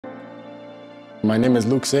My name is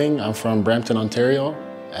Luke Singh. I'm from Brampton, Ontario,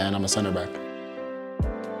 and I'm a center back.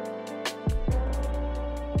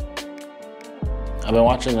 I've been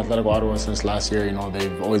watching Atlético Ottawa since last year. You know,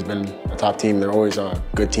 they've always been a top team. They're always a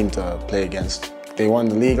good team to play against. They won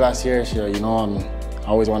the league last year, so you know,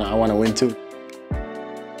 I want to win too.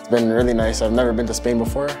 It's been really nice. I've never been to Spain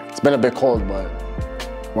before. It's been a bit cold, but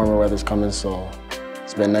warmer weather's coming, so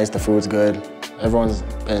it's been nice. The food's good. Everyone's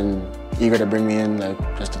been eager to bring me in, like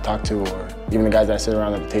just to talk to, or even the guys that sit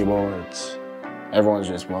around at the table. Everyone's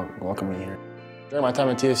just welcoming me here. During my time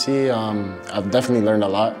at TFC, I've definitely learned a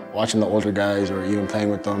lot, watching the older guys or even playing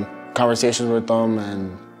with them, conversations with them,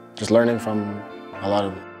 and just learning from a lot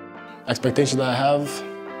of expectations that I have.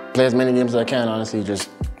 Play as many games as I can, honestly, just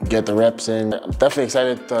get the reps in. I'm definitely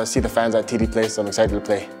excited to see the fans at TD Place, so I'm excited to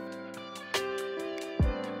play.